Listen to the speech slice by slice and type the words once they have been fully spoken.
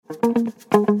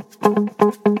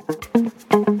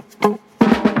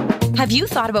Have you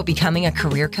thought about becoming a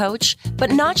career coach, but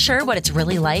not sure what it's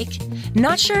really like?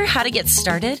 Not sure how to get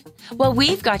started? Well,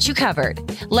 we've got you covered.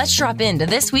 Let's drop into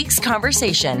this week's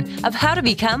conversation of how to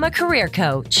become a career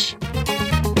coach.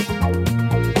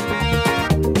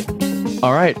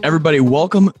 All right, everybody,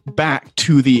 welcome back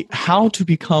to the How to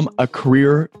Become a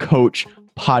Career Coach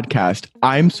podcast.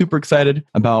 I'm super excited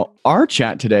about our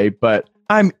chat today, but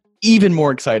I'm even more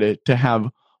excited to have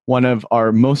one of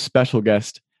our most special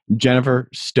guests, Jennifer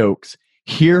Stokes,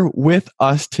 here with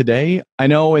us today. I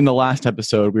know in the last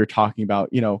episode we were talking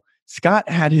about, Scott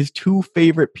had his two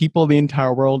favorite people in the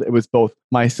entire world. It was both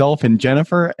myself and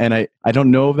Jennifer. And I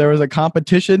don't know if there was a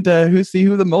competition to see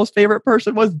who the most favorite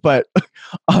person was. But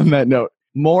on that note,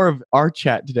 more of our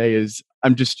chat today is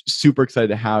I'm just super excited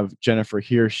to have Jennifer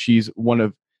here. She's one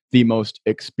of the most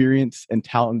experienced and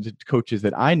talented coaches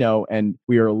that I know. And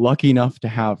we are lucky enough to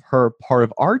have her part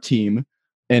of our team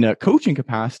in a coaching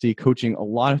capacity, coaching a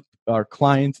lot of our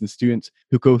clients and students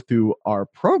who go through our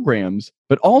programs.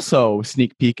 But also,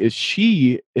 sneak peek, is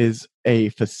she is a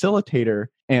facilitator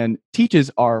and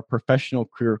teaches our professional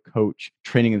career coach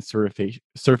training and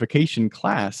certification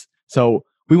class. So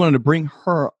we wanted to bring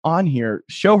her on here,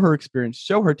 show her experience,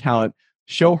 show her talent,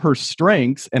 show her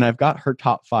strengths. And I've got her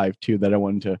top 5 too that I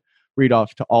wanted to read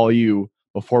off to all you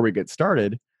before we get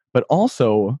started, but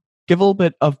also give a little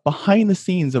bit of behind the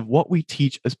scenes of what we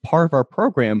teach as part of our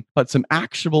program, but some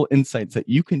actionable insights that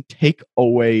you can take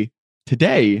away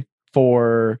today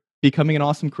for becoming an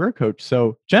awesome career coach.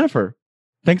 So Jennifer,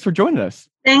 thanks for joining us.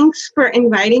 Thanks for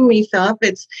inviting me, Philip.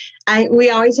 We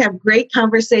always have great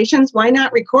conversations. Why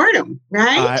not record them,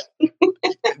 right?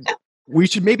 We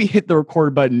should maybe hit the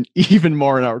record button even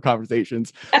more in our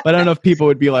conversations. But I don't know if people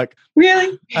would be like,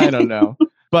 really? I don't know.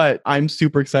 But I'm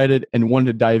super excited and wanted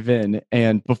to dive in.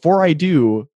 And before we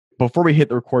hit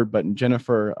the record button,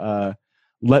 Jennifer,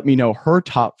 let me know her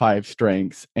top 5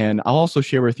 strengths. And I'll also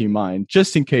share with you mine,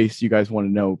 just in case you guys want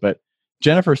to know. But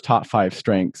Jennifer's top 5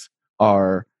 strengths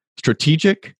are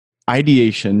strategic,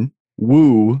 ideation,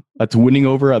 woo, that's winning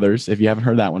over others, if you haven't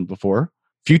heard that one before,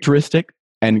 futuristic,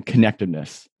 and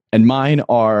connectiveness. And mine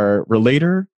are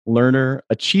relator, learner,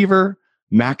 achiever,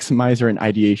 maximizer, and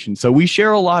ideation. So we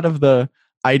share a lot of the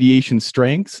ideation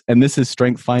strengths, and this is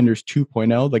Strength Finders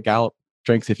 2.0, the Gallup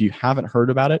strengths. If you haven't heard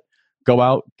about it, go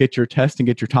out, get your test, and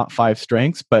get your top 5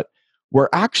 strengths. But we're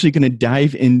actually going to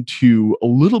dive into a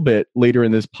little bit later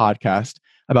in this podcast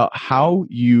about how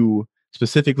you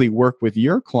specifically work with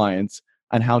your clients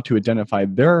and how to identify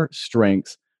their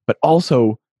strengths, but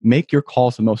also make your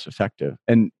calls the most effective.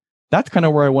 And that's kind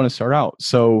of where I want to start out.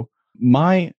 So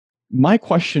my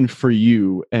question for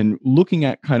you, and looking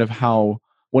at kind of how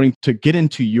wanting to get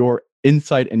into your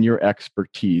insight and your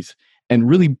expertise and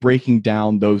really breaking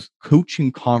down those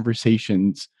coaching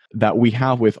conversations that we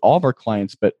have with all of our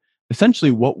clients, but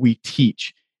essentially what we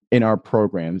teach in our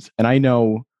programs. And I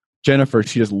know Jennifer,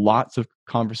 she does lots of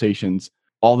conversations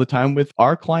all the time with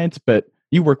our clients, but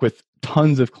you work with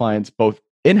tons of clients, both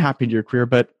in Happy to Your Career,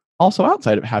 but also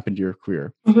outside of Happy to Your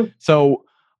Career. Mm-hmm. So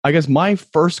I guess my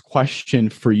first question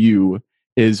for you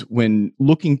is, when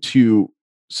looking to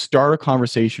start a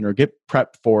conversation or get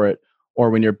prepped for it, or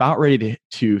when you're about ready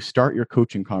to start your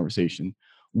coaching conversation,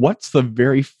 what's the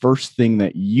very first thing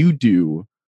that you do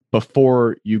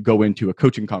before you go into a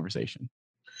coaching conversation?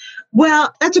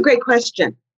 Well, that's a great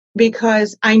question,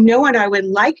 because I know what I would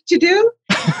like to do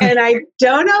and I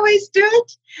don't always do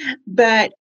it.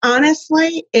 But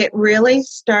honestly, it really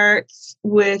starts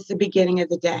with the beginning of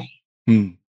the day,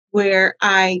 where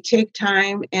I take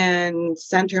time and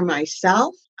center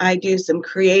myself. I do some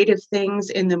creative things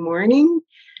in the morning.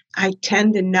 I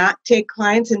tend to not take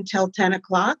clients until 10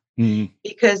 o'clock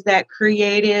because that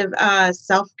creative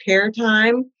self-care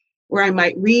time where I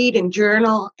might read and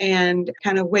journal and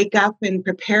kind of wake up and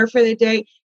prepare for the day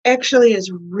actually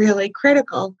is really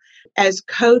critical. As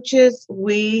coaches,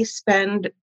 we spend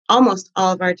almost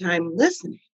all of our time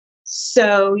listening.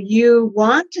 So you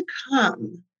want to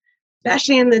come,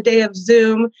 especially in the day of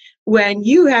Zoom, when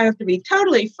you have to be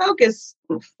totally focused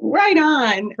right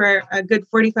on for a good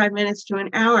 45 minutes to an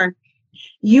hour.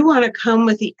 You want to come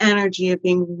with the energy of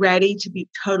being ready to be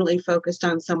totally focused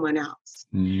on someone else.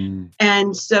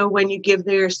 And so when you give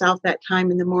yourself that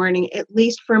time in the morning, at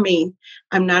least for me,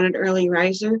 I'm not an early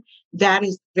riser. That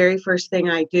is the very first thing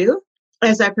I do.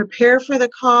 As I prepare for the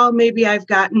call, maybe I've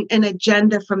gotten an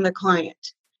agenda from the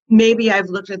client. Maybe I've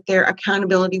looked at their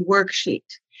accountability worksheet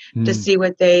to see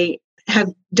what they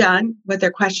have done, what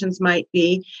their questions might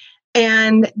be.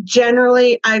 And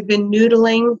generally, I've been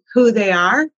noodling who they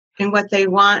are and what they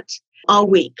want all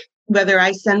week. Whether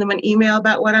I send them an email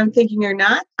about what I'm thinking or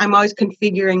not, I'm always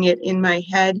configuring it in my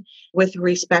head with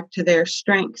respect to their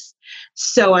strengths.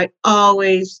 So I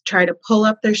always try to pull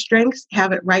up their strengths,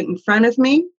 have it right in front of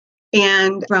me.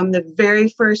 And from the very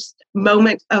first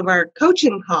moment of our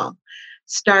coaching call,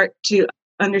 start to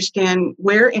understand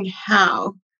where and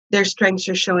how their strengths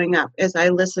are showing up as I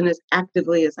listen as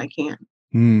actively as I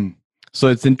can. So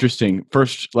it's interesting.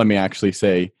 First, let me actually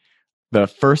say, the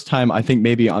first time I think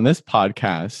maybe on this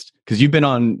podcast, because you've been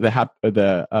on the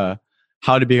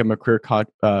How to Become a Career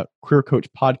Coach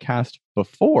podcast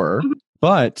before,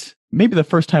 but maybe the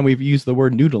first time we've used the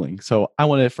word noodling. So I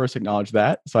want to first acknowledge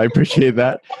that. So I appreciate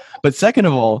that. But second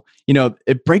of all,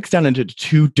 it breaks down into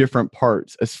two different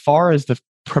parts as far as the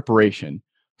preparation.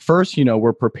 First,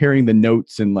 we're preparing the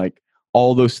notes and like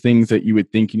all those things that you would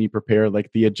think you need to prepare,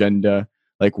 like the agenda,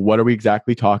 like what are we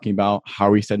exactly talking about? How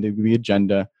are we sending the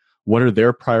agenda? What are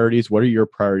their priorities? What are your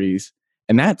priorities?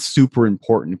 And that's super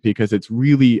important because it's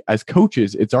really, as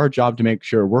coaches, it's our job to make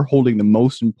sure we're holding the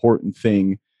most important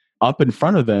thing up in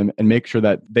front of them and make sure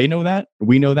that they know that,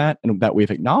 we know that, and that we've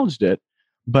acknowledged it.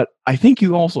 But I think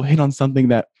you also hit on something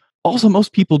that also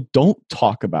most people don't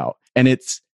talk about, and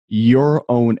it's your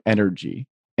own energy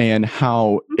and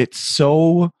how it's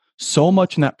so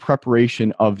much in that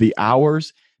preparation of the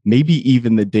hours, maybe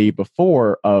even the day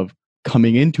before, of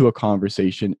coming into a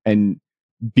conversation and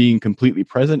being completely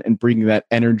present and bringing that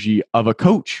energy of a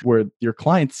coach where your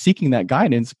client's seeking that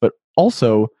guidance, but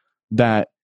also that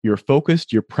you're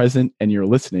focused, you're present, and you're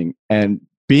listening. And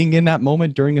being in that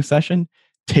moment during a session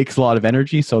takes a lot of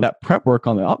energy. So that prep work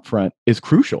on the upfront is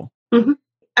crucial. Mm-hmm.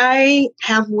 I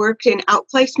have worked in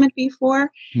outplacement before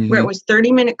where it was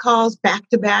 30-minute calls back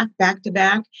to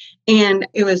back. And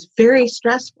it was very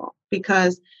stressful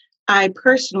because I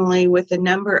personally, with the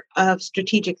number of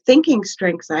strategic thinking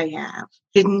strengths I have,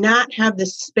 did not have the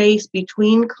space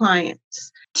between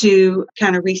clients to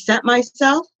kind of reset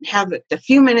myself, have a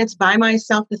few minutes by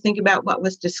myself to think about what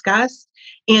was discussed,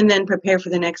 and then prepare for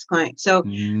the next client. So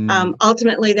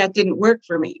ultimately, that didn't work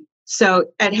for me. So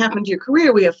at Happen to Your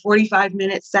Career, we have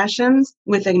 45-minute sessions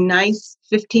with a nice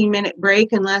 15-minute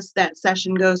break unless that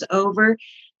session goes over.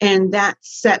 And that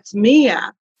sets me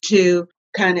up to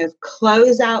kind of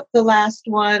close out the last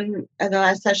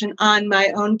session on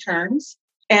my own terms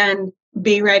and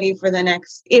be ready for the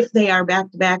next, if they are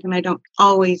back to back. And I don't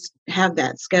always have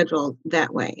that scheduled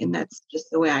that way. And that's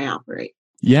just the way I operate.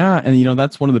 Yeah. And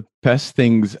that's one of the best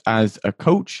things as a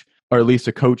coach, or at least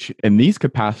a coach in these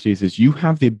capacities, is you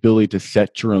have the ability to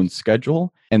set your own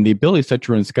schedule. And the ability to set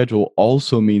your own schedule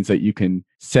also means that you can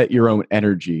set your own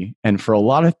energy. And for a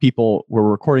lot of people, we're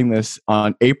recording this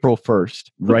on April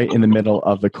 1st, right in the middle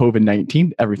of the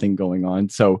COVID-19, everything going on.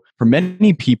 So for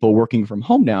many people working from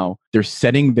home now, they're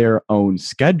setting their own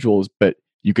schedules, but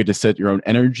you get to set your own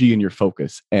energy and your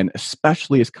focus. And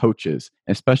especially as coaches,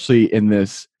 especially in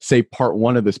this, say, part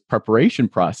one of this preparation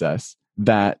process,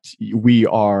 that we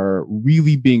are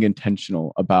really being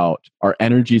intentional about our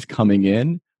energies coming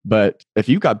in. But if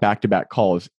you've got back-to-back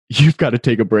calls, you've got to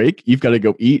take a break. You've got to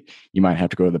go eat. You might have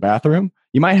to go to the bathroom.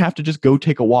 You might have to just go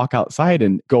take a walk outside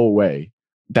and go away.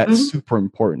 That's super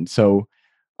important. So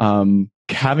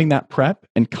having that prep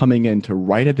and coming into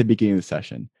right at the beginning of the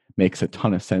session makes a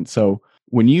ton of sense. So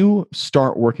when you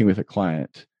start working with a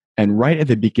client and right at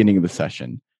the beginning of the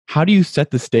session, how do you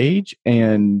set the stage?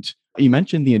 And you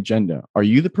mentioned the agenda. Are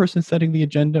you the person setting the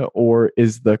agenda, or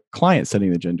is the client setting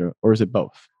the agenda, or is it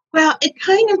both? Well, it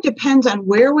kind of depends on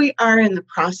where we are in the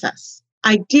process.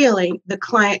 Ideally, the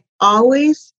client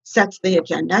always sets the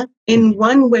agenda in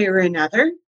one way or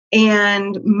another.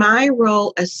 And my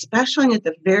role, especially at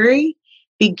the very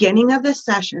beginning of the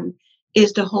session,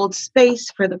 is to hold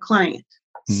space for the client.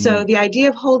 So the idea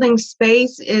of holding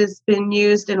space has been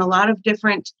used in a lot of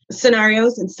different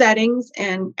scenarios and settings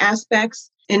and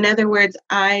aspects. In other words,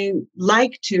 I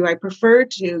prefer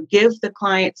to give the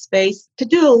client space to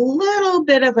do a little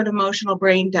bit of an emotional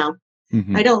brain dump.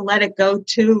 I don't let it go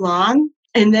too long,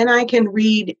 and then I can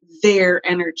read their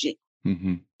energy.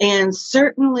 And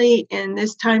certainly in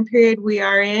this time period we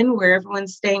are in, where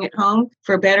everyone's staying at home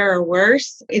for better or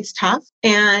worse, it's tough.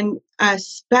 And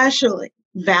especially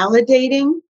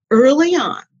validating early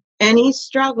on any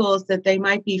struggles that they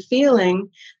might be feeling,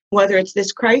 whether it's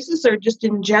this crisis or just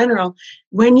in general.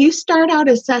 When you start out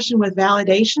a session with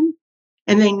validation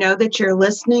and they know that you're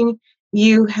listening,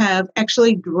 you have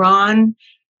actually drawn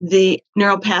the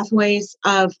neural pathways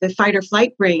of the fight or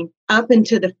flight brain up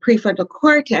into the prefrontal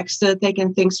cortex so that they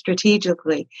can think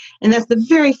strategically. And that's the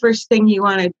very first thing you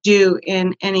want to do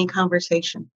in any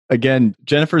conversation. Again,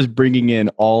 Jennifer's bringing in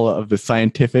all of the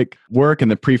scientific work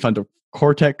and the prefrontal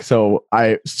Cortex. So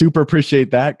I super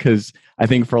appreciate that, because I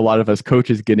think for a lot of us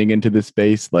coaches getting into this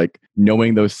space, like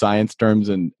knowing those science terms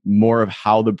and more of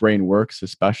how the brain works,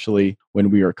 especially when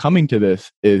we are coming to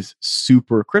this, is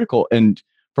super critical. And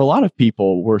for a lot of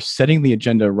people, we're setting the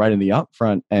agenda right in the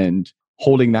upfront and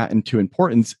holding that into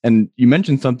importance. And you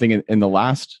mentioned something in the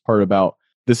last part about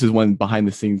this is one behind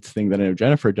the scenes thing that I know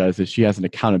Jennifer does, is she has an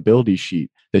accountability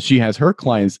sheet that she has her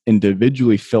clients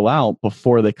individually fill out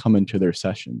before they come into their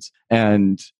sessions.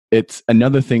 And it's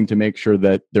another thing to make sure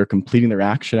that they're completing their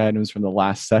action items from the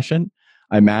last session,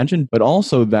 I imagine, but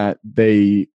also that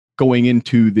they going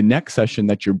into the next session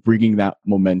that you're bringing that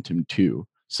momentum to.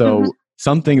 So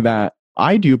something that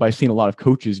I do by seeing a lot of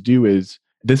coaches do is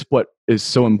this, what is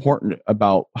so important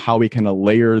about how we kind of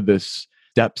layer this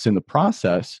steps in the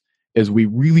process is we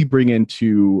really bring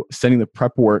into setting the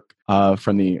prep work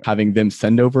from the having them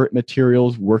send over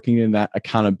materials, working in that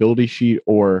accountability sheet,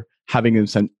 or having them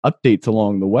send updates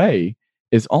along the way,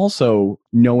 is also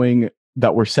knowing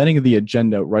that we're setting the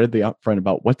agenda right at the upfront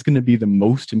about what's going to be the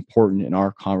most important in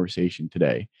our conversation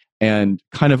today. And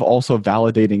kind of also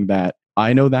validating that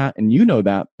I know that and you know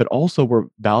that, but also we're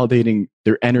validating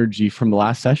their energy from the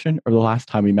last session or the last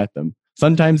time we met them.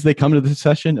 Sometimes they come to the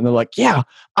session and they're like, yeah,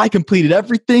 I completed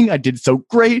everything. I did so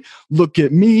great. Look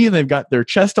at me. They've got their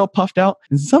chest all puffed out.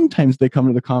 And sometimes they come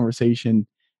to the conversation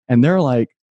and they're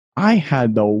like, I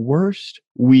had the worst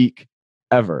week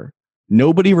ever.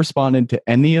 Nobody responded to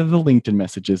any of the LinkedIn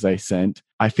messages I sent.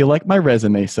 I feel like my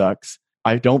resume sucks.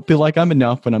 I don't feel like I'm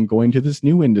enough when I'm going to this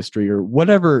new industry or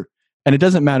whatever. And it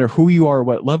doesn't matter who you are,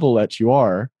 what level that you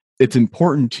are. It's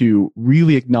important to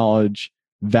really acknowledge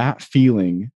that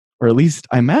feeling, or at least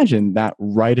I imagine that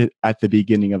right at the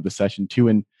beginning of the session too,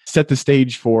 and set the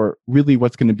stage for really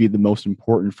what's going to be the most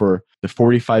important for the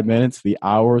 45 minutes, the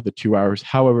hour, the 2 hours,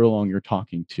 however long you're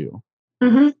talking to.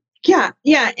 Yeah.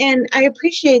 And I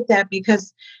appreciate that,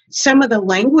 because some of the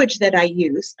language that I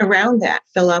use around that,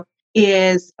 Philip,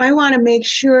 is I want to make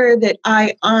sure that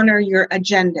I honor your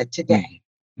agenda today.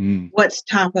 What's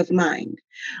top of mind?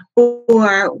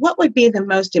 Or what would be the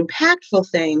most impactful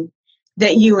thing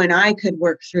that you and I could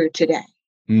work through today?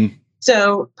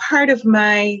 So part of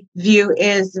my view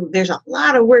is there's a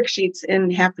lot of worksheets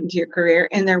in Happen to Your Career,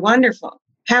 and they're wonderful.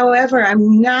 However,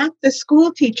 I'm not the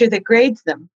school teacher that grades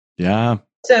them. Yeah.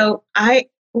 So I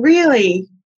want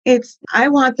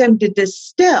them to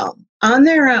distill on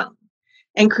their own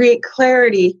and create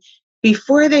clarity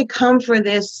before they come for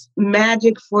this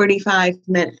magic 45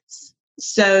 minutes,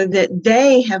 so that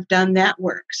they have done that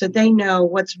work, so they know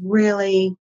what's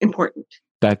really important.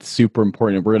 That's super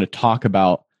important. We're going to talk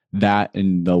about that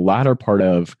in the latter part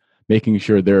of making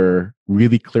sure they're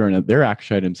really clear on their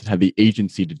action items and have the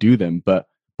agency to do them. But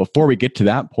before we get to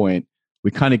that point,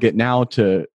 we kind of get now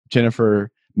to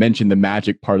Jennifer mentioned the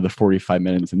magic part of the 45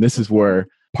 minutes. And this is where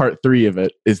part 3 of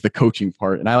it is the coaching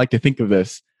part. And I like to think of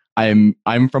this. I'm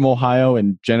from Ohio,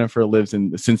 and Jennifer lives in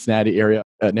the Cincinnati area,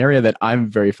 an area that I'm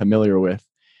very familiar with.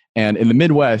 And in the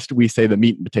Midwest, we say the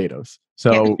meat and potatoes.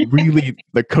 So really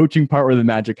the coaching part where the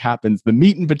magic happens, the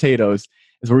meat and potatoes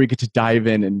is where we get to dive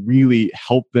in and really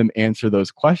help them answer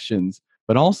those questions,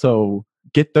 but also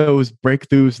get those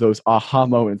breakthroughs, those aha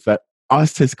moments that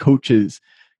us as coaches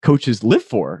live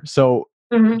for. So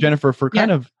Jennifer, for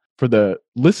the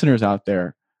listeners out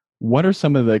there, what are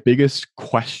some of the biggest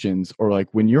questions, or like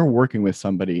when you're working with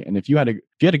somebody, and if you had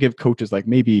to give coaches like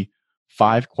maybe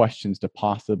 5 questions to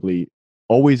possibly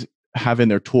always have in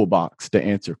their toolbox to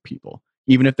answer people,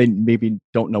 even if they maybe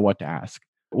don't know what to ask,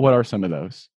 what are some of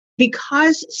those?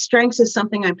 Because strengths is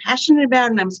something I'm passionate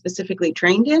about and I'm specifically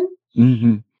trained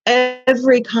in,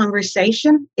 every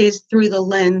conversation is through the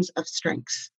lens of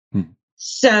strengths.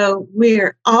 So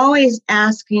we're always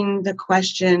asking the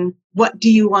question, what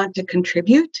do you want to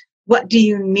contribute? What do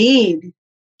you need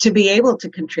to be able to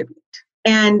contribute?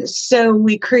 And so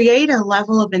we create a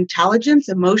level of intelligence,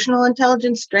 emotional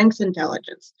intelligence, strengths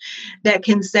intelligence, that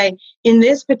can say, in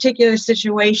this particular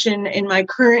situation, in my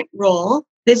current role,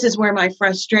 this is where my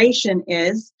frustration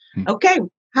is. Okay,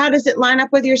 how does it line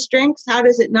up with your strengths? How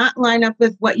does it not line up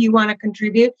with what you want to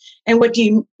contribute? And what do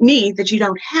you need that you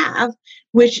don't have,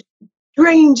 which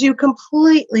drains you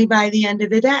completely by the end of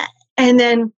the day? And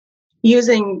then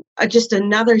using just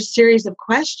another series of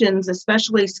questions,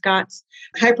 especially Scott's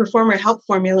high performer help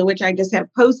formula, which I just have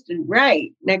posted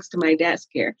right next to my desk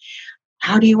here.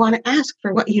 How do you want to ask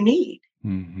for what you need?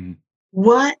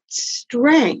 What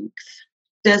strength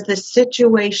does the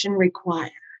situation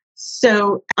require?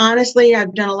 So honestly,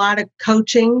 I've done a lot of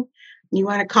coaching. You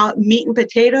want to call it meat and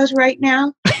potatoes right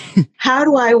now? How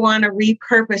do I want to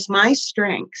repurpose my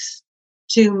strengths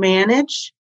to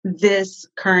manage this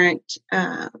current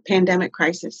pandemic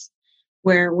crisis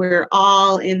where we're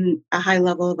all in a high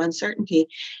level of uncertainty.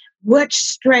 Which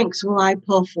strengths will I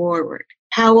pull forward?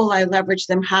 How will I leverage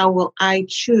them? How will I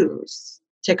choose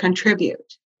to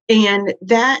contribute? And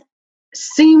that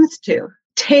seems to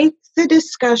take the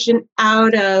discussion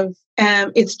out of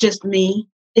it's just me.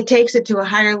 It takes it to a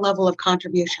higher level of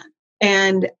contribution.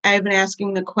 And I've been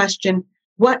asking the question,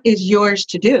 what is yours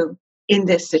to do in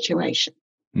this situation?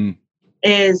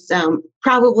 Is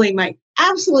probably my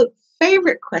absolute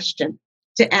favorite question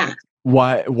to ask.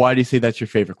 Why do you say that's your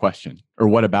favorite question? Or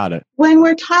what about it? When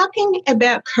we're talking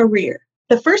about career,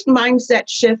 the first mindset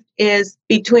shift is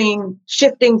between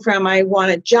shifting from I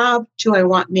want a job to I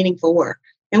want meaningful work.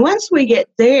 And once we get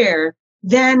there,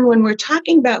 then when we're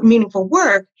talking about meaningful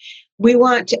work, we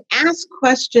want to ask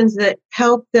questions that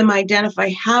help them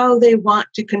identify how they want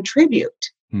to contribute.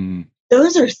 Mm.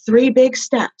 Those are 3 big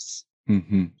steps.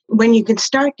 Mm-hmm. When you can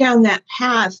start down that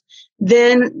path,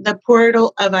 then the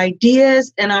portal of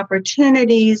ideas and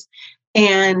opportunities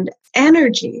and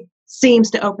energy seems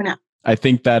to open up. I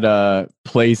think that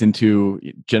plays into,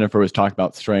 Jennifer was talking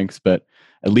about strengths, but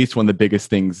at least one of the biggest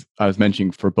things I was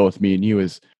mentioning for both me and you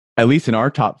is, at least in our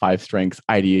top 5 strengths,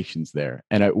 ideation's there.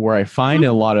 And where I find in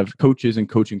a lot of coaches and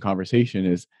coaching conversation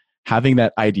is having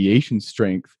that ideation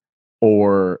strength,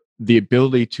 or the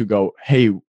ability to go,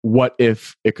 hey, what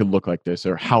if it could look like this?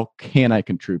 Or how can I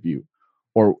contribute?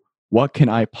 Or what can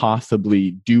I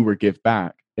possibly do or give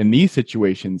back? In these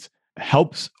situations,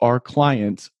 helps our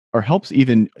clients, or helps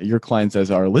even your clients as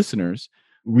our listeners,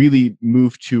 really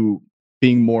move to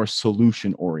being more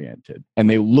solution oriented. And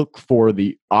they look for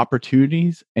the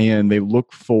opportunities, and they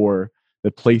look for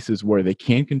the places where they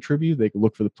can contribute. They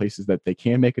look for the places that they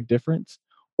can make a difference,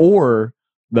 or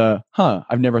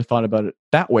I've never thought about it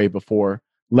that way before.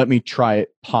 Let me try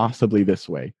it possibly this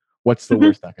way. What's the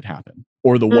worst that could happen?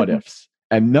 Or the what ifs.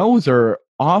 And those are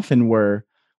often where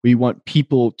we want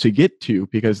people to get to,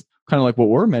 because kind of like what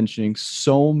we're mentioning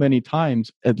so many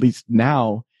times, at least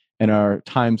now in our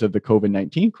times of the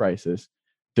COVID-19 crisis,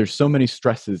 there's so many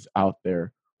stresses out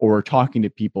there, or we're talking to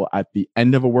people at the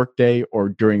end of a workday or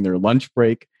during their lunch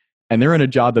break, and they're in a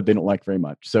job that they don't like very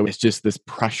much. So it's just this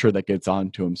pressure that gets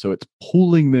onto them. So it's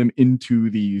pulling them into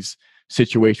these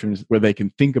situations where they can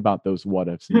think about those what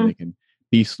ifs and they can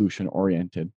be solution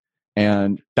oriented.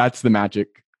 And that's the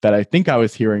magic that I think I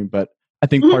was hearing, but I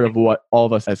think part of what all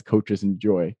of us as coaches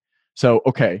enjoy. So,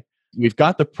 okay, we've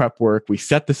got the prep work, we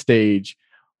set the stage,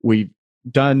 we've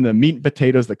done the meat and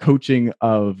potatoes, the coaching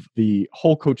of the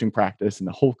whole coaching practice and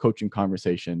the whole coaching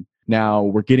conversation. Now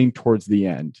we're getting towards the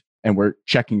end and we're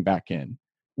checking back in.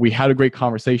 We had a great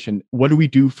conversation. What do we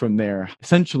do from there?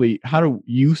 Essentially, how do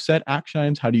you set action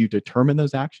items? How do you determine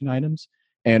those action items?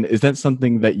 And is that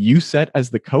something that you set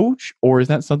as the coach, or is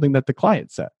that something that the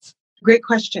client sets? Great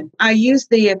question. I use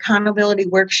the accountability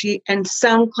worksheet, and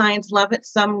some clients love it.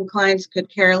 Some clients could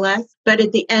care less. But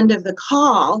at the end of the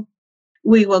call,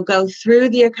 we will go through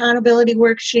the accountability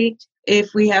worksheet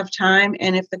if we have time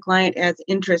and if the client has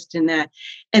interest in that.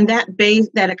 And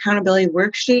that accountability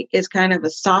worksheet is kind of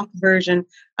a soft version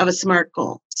of a SMART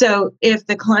goal. So if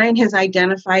the client has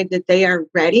identified that they are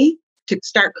ready to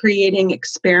start creating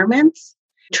experiments,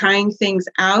 trying things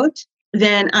out,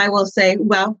 then I will say,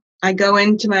 well, I go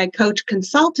into my coach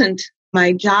consultant,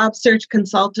 my job search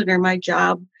consultant, or my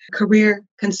job career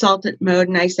consultant mode,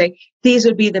 and I say, these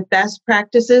would be the best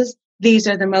practices. These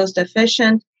are the most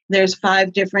efficient. There's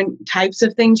 5 different types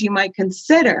of things you might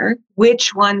consider.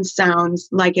 Which one sounds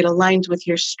like it aligns with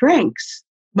your strengths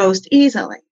most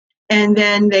easily? And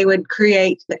then they would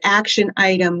create the action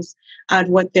items out of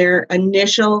what their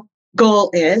initial goal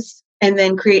is, and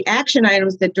then create action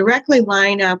items that directly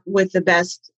line up with the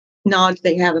best knowledge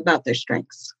they have about their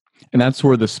strengths. And that's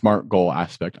where the SMART goal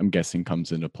aspect, I'm guessing,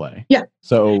 comes into play. Yeah.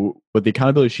 So what the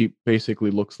accountability sheet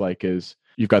basically looks like is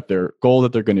you've got their goal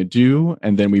that they're going to do,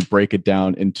 and then we break it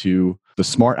down into the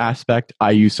SMART aspect.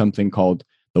 I use something called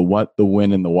the what, the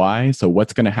when, and the why. So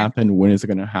what's going to happen? When is it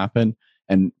going to happen?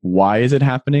 And why is it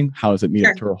happening? How does it meet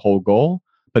up to our whole goal?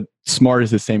 But SMART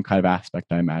is the same kind of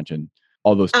aspect, I imagine.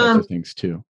 All those types of things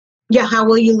too. Yeah. How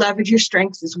will you leverage your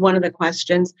strengths is one of the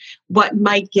questions. What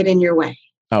might get in your way?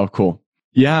 Oh, cool.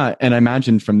 Yeah. And I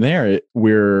imagine from there,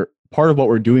 we're part of what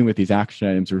we're doing with these action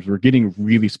items is we're getting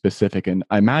really specific. And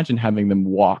I imagine having them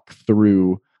walk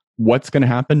through what's going to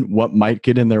happen, what might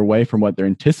get in their way from what they're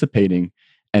anticipating,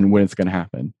 and when it's going to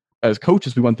happen. As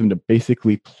coaches, we want them to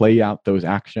basically play out those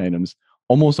action items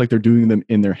almost like they're doing them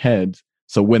in their heads.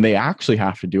 So when they actually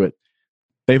have to do it,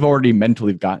 they've already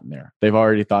mentally gotten there. They've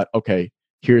already thought, okay,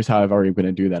 here's how I've already going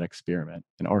to do that experiment.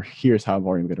 Or here's how I'm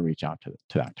already going to reach out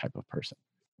to that type of person.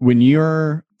 when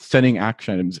you're setting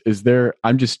action items,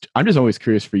 I'm just always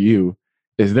curious for you,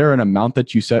 is there an amount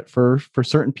that you set for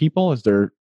certain people? Do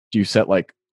you set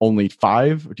like only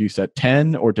 5, or do you set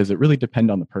 10, or does it really depend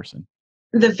on the person?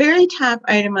 The very top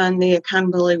item on the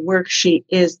accountability worksheet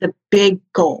is the big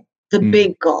goal,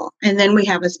 big goal. And then we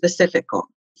have a specific goal.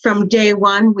 From day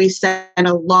one, we set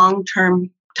a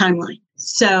long-term timeline.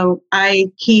 So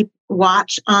I keep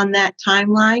watch on that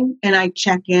timeline and I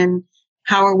check in.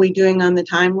 How are we doing on the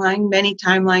timeline? Many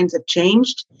timelines have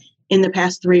changed in the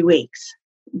past 3 weeks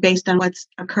based on what's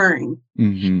occurring.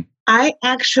 Mm-hmm. I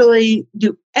actually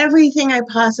do everything I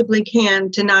possibly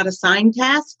can to not assign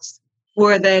tasks,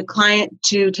 for the client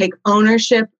to take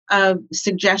ownership of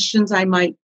suggestions I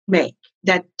might make.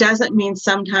 That doesn't mean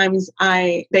sometimes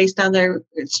based on their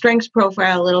strengths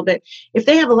profile a little bit, if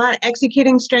they have a lot of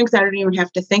executing strengths, I don't even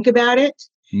have to think about it.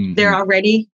 Mm-hmm. They're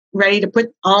already ready to put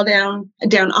down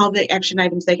all the action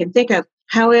items they can think of.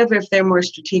 However, if they're more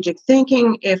strategic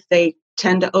thinking, if they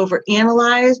tend to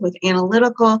overanalyze with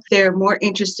analytical, they're more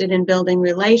interested in building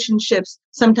relationships.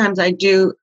 Sometimes I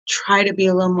do try to be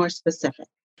a little more specific.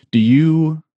 Do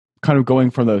you, kind of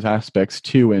going from those aspects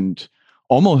too, and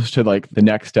almost to like the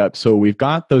next step, so we've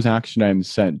got those action items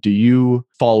sent, do you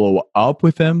follow up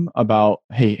with them about,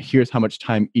 hey, here's how much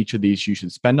time each of these you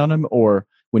should spend on them? Or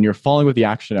when you're following with the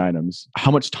action items, how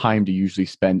much time do you usually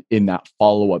spend in that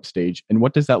follow-up stage? And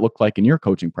what does that look like in your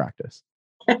coaching practice?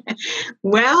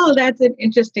 Well, that's an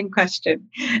interesting question.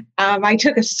 I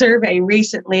took a survey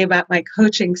recently about my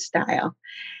coaching style,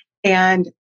 and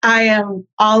I am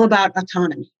all about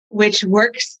autonomy, which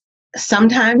works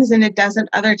sometimes and it doesn't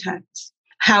other times.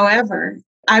 However,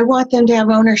 I want them to have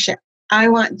ownership. I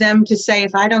want them to say,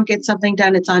 if I don't get something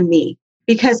done, it's on me.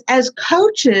 Because as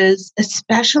coaches,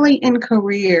 especially in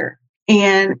career,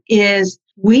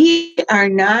 we are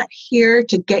not here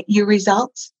to get you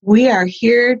results. We are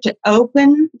here to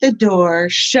open the door,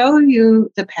 show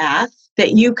you the path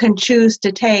that you can choose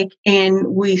to take, and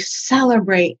we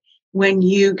celebrate when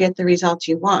you get the results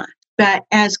you want. But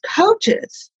as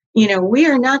coaches, we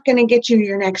are not going to get you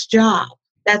your next job.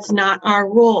 That's not our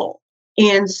role.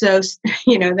 And so,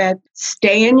 that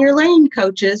stay in your lane,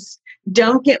 coaches.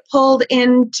 Don't get pulled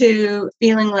into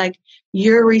feeling like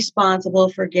you're responsible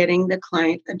for getting the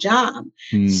client a job.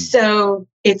 So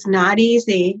it's not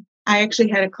easy. I actually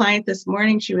had a client this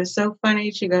morning. She was so funny.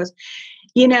 She goes,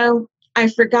 I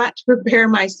forgot to prepare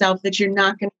myself that you're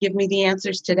not going to give me the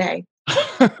answers today.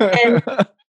 And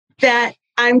that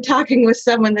I'm talking with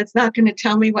someone that's not going to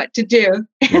tell me what to do.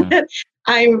 Yeah.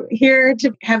 I'm here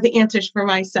to have the answers for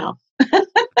myself.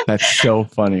 That's so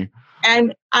funny.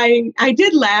 And I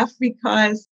did laugh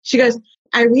because she goes,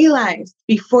 I realized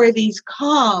before these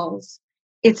calls,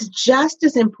 it's just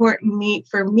as important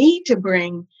for me to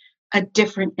bring a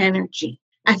different energy.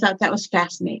 I thought that was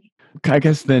fascinating. I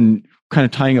guess then kind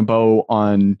of tying a bow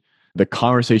on the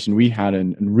conversation we had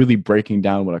and really breaking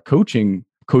down what a coaching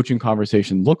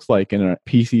conversation looks like. In a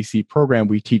PCC program,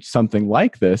 we teach something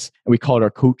like this, and we call it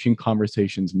our coaching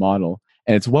conversations model.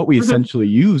 And it's what we essentially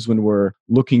use when we're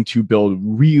looking to build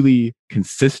really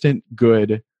consistent,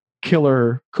 good,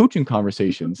 killer coaching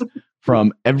conversations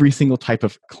from every single type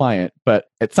of client. But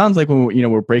it sounds like when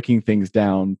we're breaking things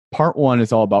down, part 1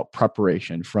 is all about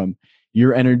preparation, from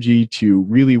your energy to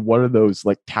really what are those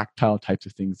like tactile types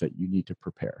of things that you need to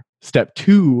prepare. Step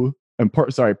 2 and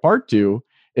part 2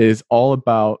 is all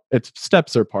about, it's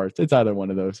steps or parts. It's either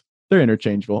one of those. They're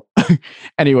interchangeable.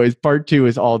 Anyways, part 2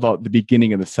 is all about the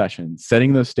beginning of the session,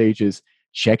 setting those stages,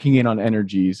 checking in on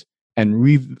energies, and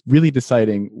really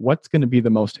deciding what's going to be the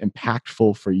most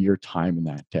impactful for your time in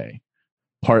that day.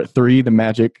 Part 3, the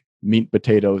magic meat and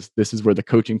potatoes. This is where the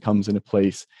coaching comes into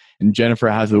place. And Jennifer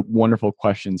has the wonderful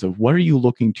questions of what are you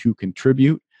looking to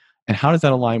contribute and how does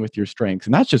that align with your strengths?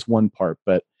 And that's just one part,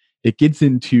 but it gets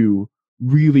into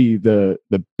really the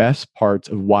best parts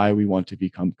of why we want to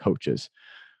become coaches.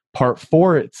 Part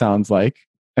 4, it sounds like,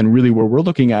 and really where we're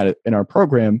looking at it in our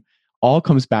program, all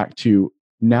comes back to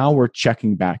now we're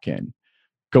checking back in,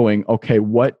 going, okay,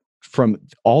 what from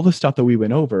all the stuff that we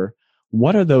went over,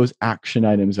 what are those action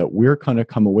items that we're going to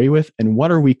come away with, and what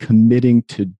are we committing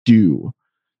to do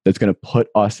that's going to put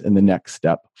us in the next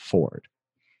step forward?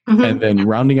 Mm-hmm. And then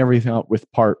rounding everything out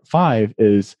with part 5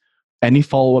 is any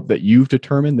follow-up that you've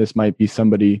determined. This might be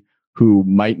somebody who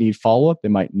might need follow-up, they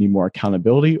might need more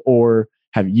accountability, or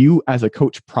have you as a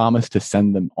coach promised to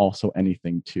send them also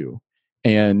anything too?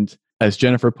 And as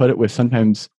Jennifer put it, with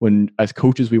sometimes when as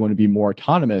coaches we want to be more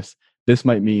autonomous, this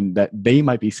might mean that they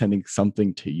might be sending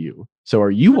something to you. So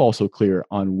are you also clear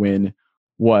on when,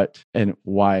 what, and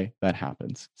why that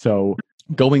happens? So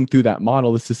going through that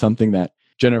model, this is something that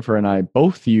Jennifer and I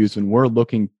both use when we're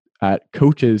looking at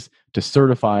coaches to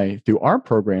certify through our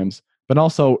programs, but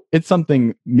also it's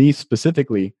something me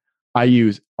specifically, I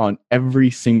use on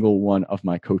every single one of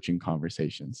my coaching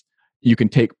conversations. You can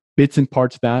take bits and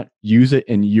parts of that, use it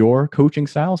in your coaching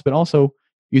styles, but also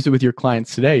use it with your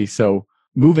clients today. So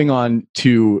moving on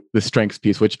to the strengths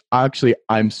piece, which actually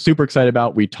I'm super excited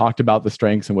about. We talked about the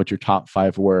strengths and what your top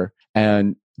 5 were.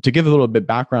 And to give a little bit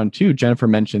background too, Jennifer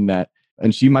mentioned that,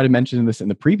 and she might have mentioned this in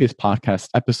the previous podcast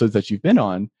episodes that you've been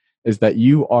on, is that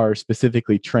you are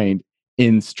specifically trained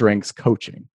in strengths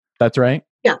coaching. That's right?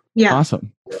 Yeah. Yeah.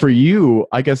 Awesome. For you,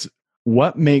 I guess,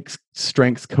 what makes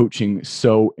strengths coaching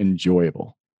so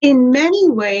enjoyable? In many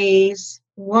ways,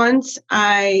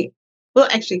 I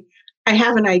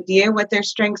have an idea what their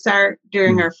strengths are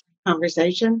during our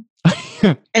conversation.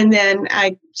 And then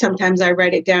sometimes I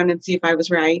write it down and see if I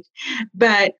was right.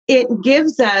 But it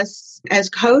gives us as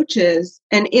coaches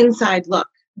an inside look.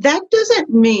 That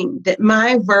doesn't mean that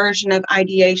my version of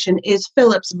ideation is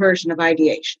Philip's version of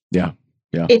ideation. Yeah.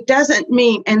 It doesn't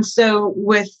mean. And so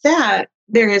with that,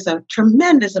 there is a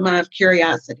tremendous amount of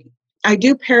curiosity. I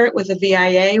do pair it with a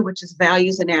VIA, which is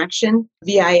Values in Action,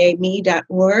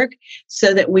 viame.org,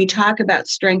 so that we talk about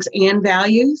strengths and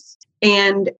values.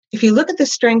 And if you look at the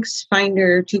Strengths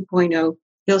Finder 2.0,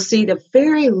 you'll see the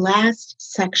very last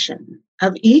section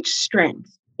of each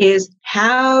strength is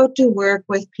how to work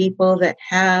with people that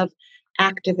have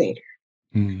activator.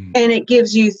 And it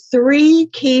gives you 3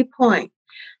 key points.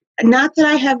 Not that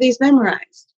I have these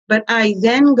memorized, but I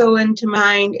then go into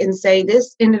mind and say,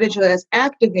 this individual has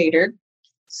activator,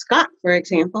 Scott, for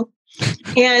example.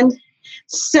 And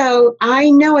so I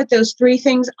know what those 3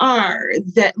 things are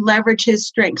that leverage his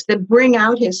strengths, that bring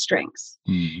out his strengths.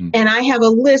 And I have a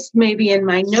list maybe in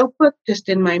my notebook, just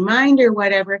in my mind or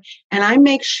whatever, and I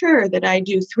make sure that I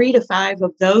do 3 to 5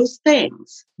 of those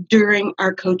things during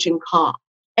our coaching call.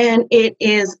 And it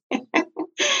is,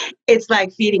 it's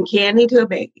like feeding candy to a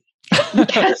baby.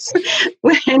 Because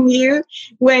when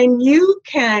you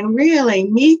can really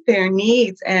meet their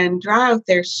needs and draw out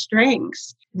their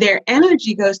strengths, their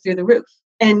energy goes through the roof.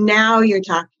 And now you're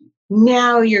talking.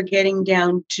 Now you're getting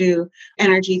down to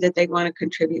energy that they want to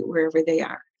contribute wherever they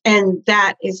are. And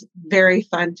that is very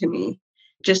fun to me,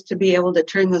 just to be able to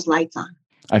turn those lights on.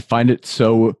 I find it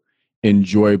so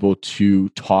enjoyable to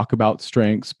talk about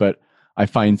strengths, but I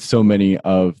find so many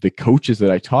of the coaches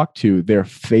that I talk to, their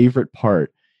favorite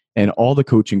part and all the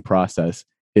coaching process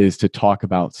is to talk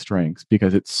about strengths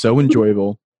because it's so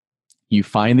enjoyable. You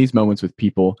find these moments with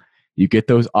people, you get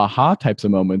those aha types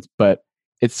of moments, but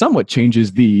it somewhat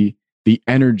changes the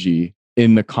energy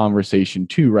in the conversation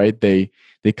too, right? They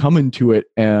come into it,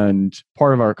 and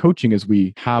part of our coaching is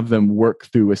we have them work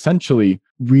through essentially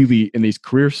really in these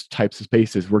career types of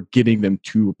spaces, we're getting them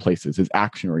to places as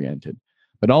action oriented.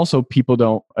 But also people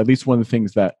don't, at least one of the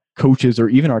things that coaches or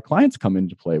even our clients come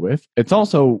into play with, it's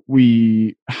also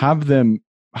we have them,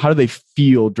 how do they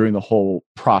feel during the whole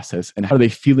process and how are they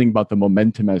feeling about the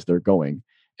momentum as they're going?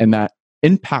 And that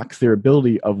impacts their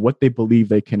ability of what they believe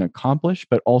they can accomplish,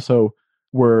 but also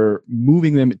we're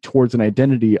moving them towards an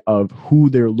identity of who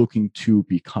they're looking to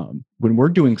become. When we're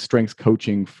doing strengths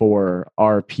coaching for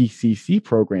our PCC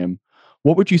program,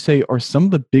 what would you say are some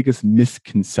of the biggest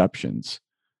misconceptions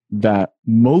that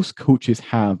most coaches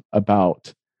have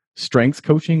about strengths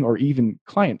coaching or even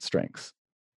client strengths?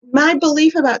 My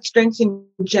belief about strengths in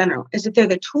general is that they're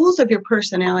the tools of your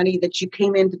personality that you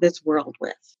came into this world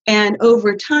with. And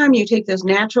over time, you take those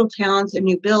natural talents and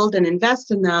you build and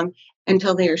invest in them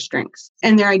until they are strengths.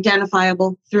 And they're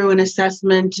identifiable through an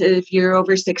assessment if you're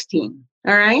over 16.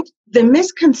 All right? The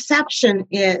misconception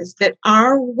is that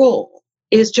our role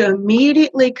is to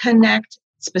immediately connect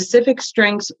specific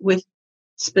strengths with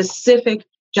specific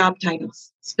job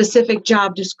titles, specific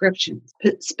job descriptions,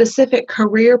 specific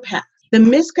career paths. The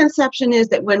misconception is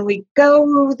that when we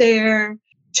go there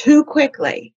too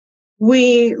quickly,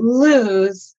 we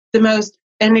lose the most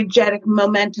energetic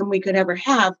momentum we could ever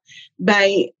have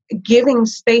by giving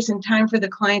space and time for the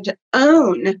client to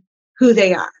own who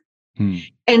they are.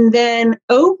 And then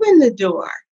open the door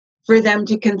for them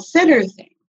to consider things.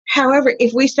 However,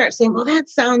 if we start saying, well, that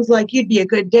sounds like you'd be a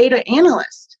good data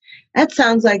analyst. That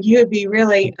sounds like you would be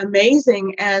really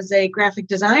amazing as a graphic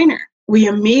designer. We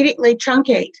immediately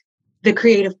truncate the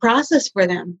creative process for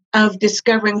them of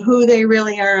discovering who they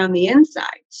really are on the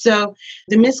inside. So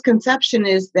the misconception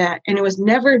is that, and it was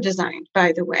never designed,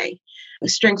 by the way,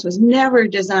 strengths was never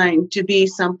designed to be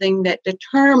something that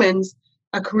determines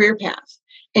a career path.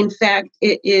 In fact,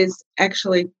 it is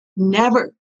actually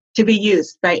never to be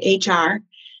used by HR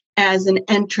as an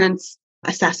entrance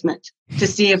assessment to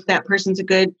see if that person's a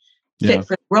good fit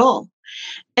for the role.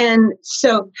 And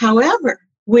so, however,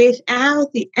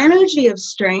 without the energy of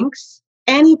strengths,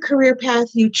 any career path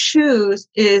you choose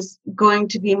is going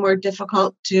to be more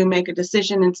difficult to make a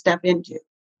decision and step into.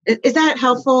 Is that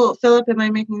helpful, Philip? Am I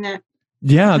making that?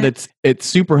 Yeah, it's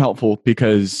super helpful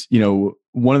because,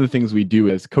 one of the things we do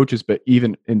as coaches, but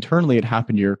even internally it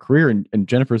happened in your career, and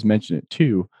Jennifer's mentioned it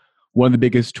too. One of the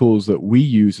biggest tools that we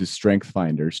use is Strength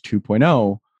Finders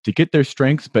 2.0 to get their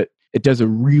strengths, but it does a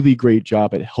really great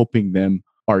job at helping them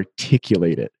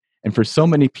articulate it. And for so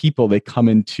many people, they come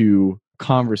into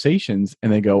conversations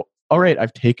and they go, all right,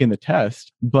 I've taken the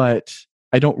test, but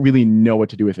I don't really know what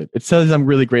to do with it. It says I'm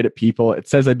really great at people. It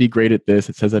says I'd be great at this.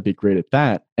 It says I'd be great at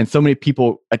that. And so many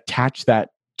people attach that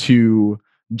to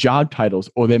job titles,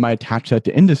 or they might attach that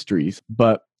to industries.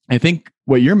 But I think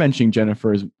what you're mentioning,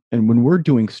 Jennifer, is, and when we're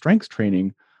doing strengths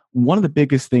training, one of the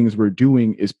biggest things we're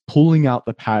doing is pulling out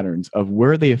the patterns of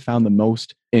where they have found the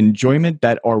most enjoyment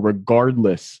that are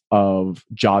regardless of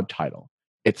job title.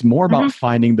 It's more about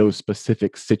finding those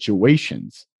specific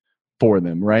situations for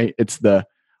them, right?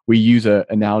 We use an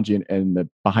analogy in the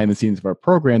behind the scenes of our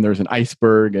program. There's an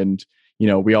iceberg, and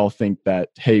we all think that,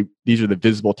 hey, these are the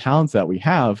visible talents that we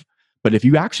have. But if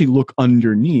you actually look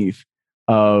underneath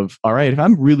of, all right, if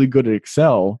I'm really good at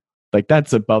Excel, like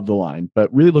that's above the line.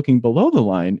 But really looking below the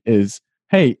line is,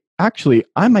 hey, actually,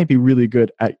 I might be really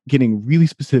good at getting really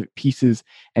specific pieces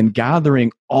and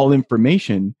gathering all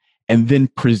information and then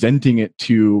presenting it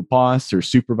to boss or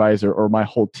supervisor or my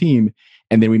whole team.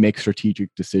 And then we make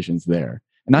strategic decisions there.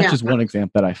 And that's just one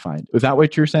example that I find. Is that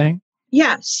what you're saying?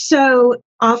 Yeah. So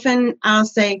often I'll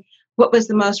say, what was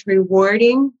the most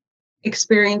rewarding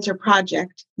experience or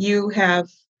project you have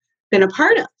been a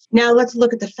part of? Now let's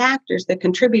look at the factors that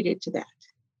contributed to that.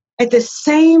 At the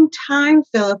same time,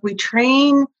 Philip, we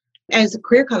train as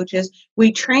career coaches,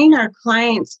 we train our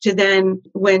clients to then,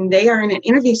 when they are in an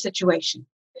interview situation,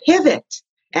 pivot,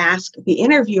 ask the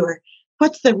interviewer,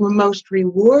 what's the most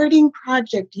rewarding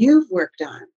project you've worked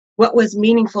on? What was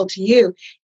meaningful to you?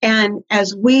 And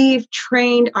as we've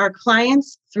trained our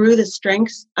clients through the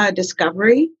strengths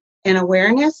discovery and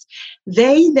awareness,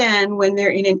 they then, when they're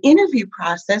in an interview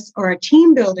process or a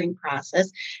team building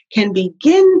process, can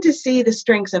begin to see the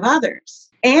strengths of others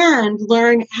and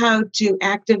learn how to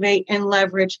activate and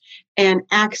leverage and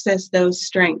access those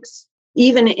strengths,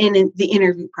 even in the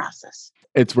interview process.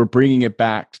 We're bringing it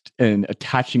back and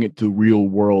attaching it to real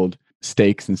world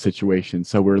stakes and situations.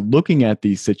 So we're looking at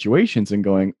these situations and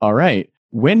going, all right,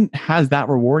 when has that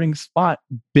rewarding spot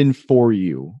been for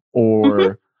you?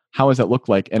 Or how does that look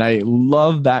like? And I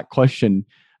love that question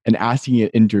and asking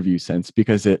it interview sense,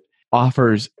 because it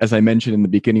offers, as I mentioned in the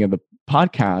beginning of the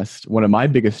podcast, one of my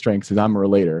biggest strengths is I'm a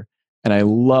relator. And I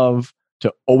love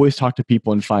to always talk to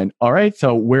people and find, all right,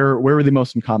 so where are they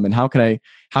most in common? How can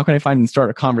I find and start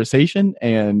a conversation?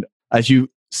 And as you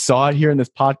saw it here in this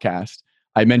podcast,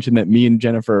 I mentioned that me and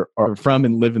Jennifer are from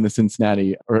and live in the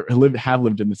Cincinnati, or have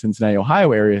lived in the Cincinnati,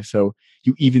 Ohio area. So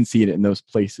you even see it in those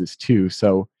places too.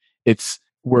 So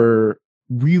we're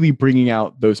really bringing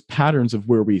out those patterns of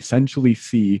where we essentially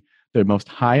see their most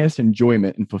highest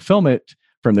enjoyment and fulfillment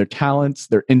from their talents,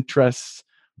 their interests,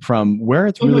 from where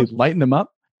it's really lighting them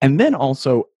up. And then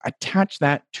also attach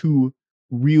that to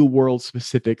real world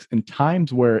specifics and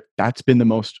times where that's been the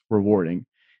most rewarding.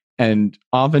 And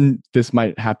often this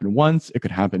might happen once, it could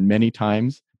happen many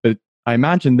times, but I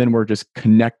imagine then we're just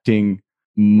connecting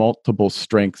multiple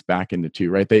strengths back into two,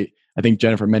 right? I think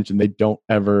Jennifer mentioned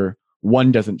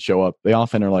one doesn't show up. They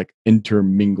often are like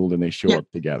intermingled and they show up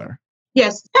together.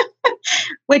 Yes.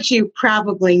 Which you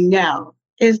probably know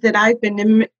is that I've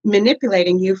been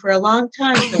manipulating you for a long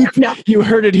time. No. You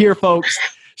heard it here, folks.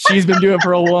 She's been doing it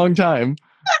for a long time.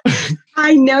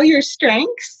 I know your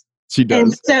strengths. She does.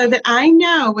 And so that I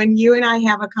know when you and I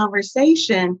have a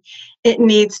conversation, it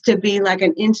needs to be like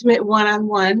an intimate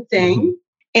one-on-one thing.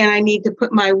 And I need to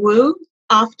put my woo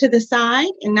off to the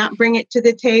side and not bring it to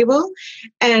the table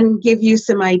and give you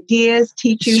some ideas,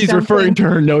 teach you She's something. referring to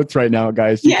her notes right now,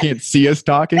 guys. You can't see us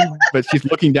talking, but she's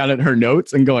looking down at her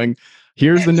notes and going,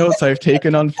 here's the notes I've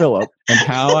taken on Philip and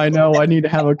how I know I need to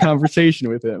have a conversation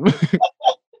with him.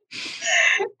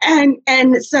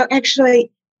 And so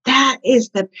actually, that is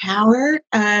the power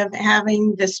of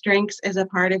having the strengths as a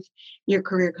part of your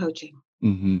career coaching.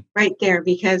 Right there.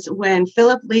 Because when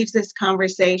Philip leaves this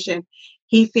conversation,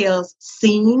 he feels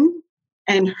seen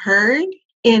and heard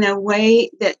in a way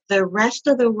that the rest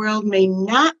of the world may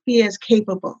not be as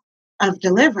capable of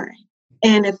delivering.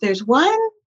 And if there's one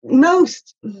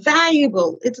most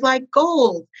valuable, it's like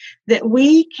gold, that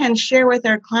we can share with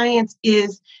our clients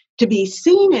is to be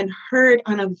seen and heard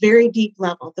on a very deep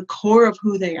level, the core of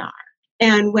who they are.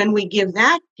 And when we give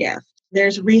that gift,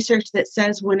 There's research that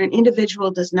says when an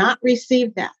individual does not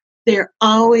receive that, they're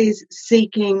always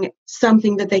seeking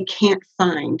something that they can't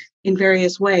find in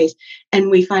various ways.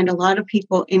 And we find a lot of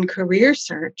people in career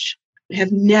search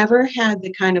have never had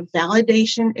the kind of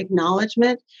validation,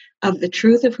 acknowledgement of the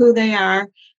truth of who they are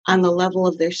on the level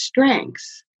of their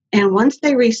strengths. And once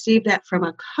they receive that from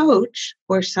a coach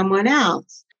or someone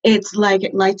else, it's like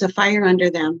it lights a fire under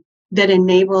them that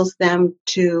enables them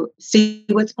to see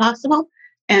what's possible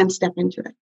and step into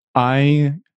it.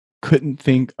 I couldn't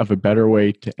think of a better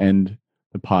way to end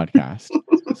the podcast.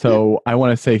 So I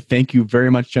want to say thank you very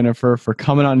much, Jennifer, for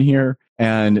coming on here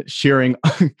and sharing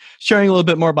a little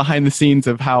bit more behind the scenes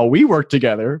of how we work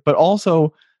together, but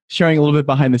also sharing a little bit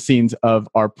behind the scenes of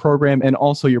our program and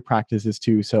also your practices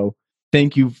too. So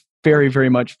thank you very, very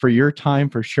much for your time,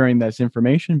 for sharing this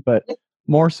information. But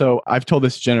more so, I've told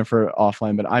this to Jennifer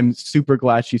offline, but I'm super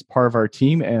glad she's part of our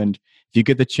team. And if you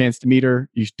get the chance to meet her,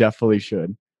 you definitely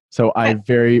should. So I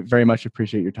very, very much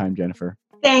appreciate your time, Jennifer.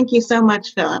 Thank you so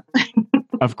much, Philip.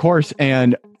 Of course.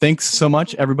 And thanks so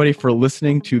much, everybody, for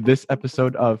listening to this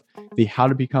episode of the How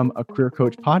to Become a Career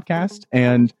Coach podcast.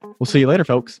 And we'll see you later,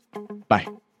 folks. Bye.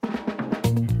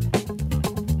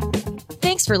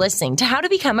 Thanks for listening to How to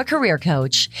Become a Career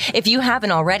Coach. If you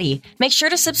haven't already, make sure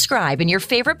to subscribe in your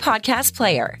favorite podcast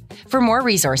player. For more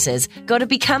resources, go to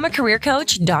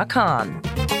becomeacareercoach.com.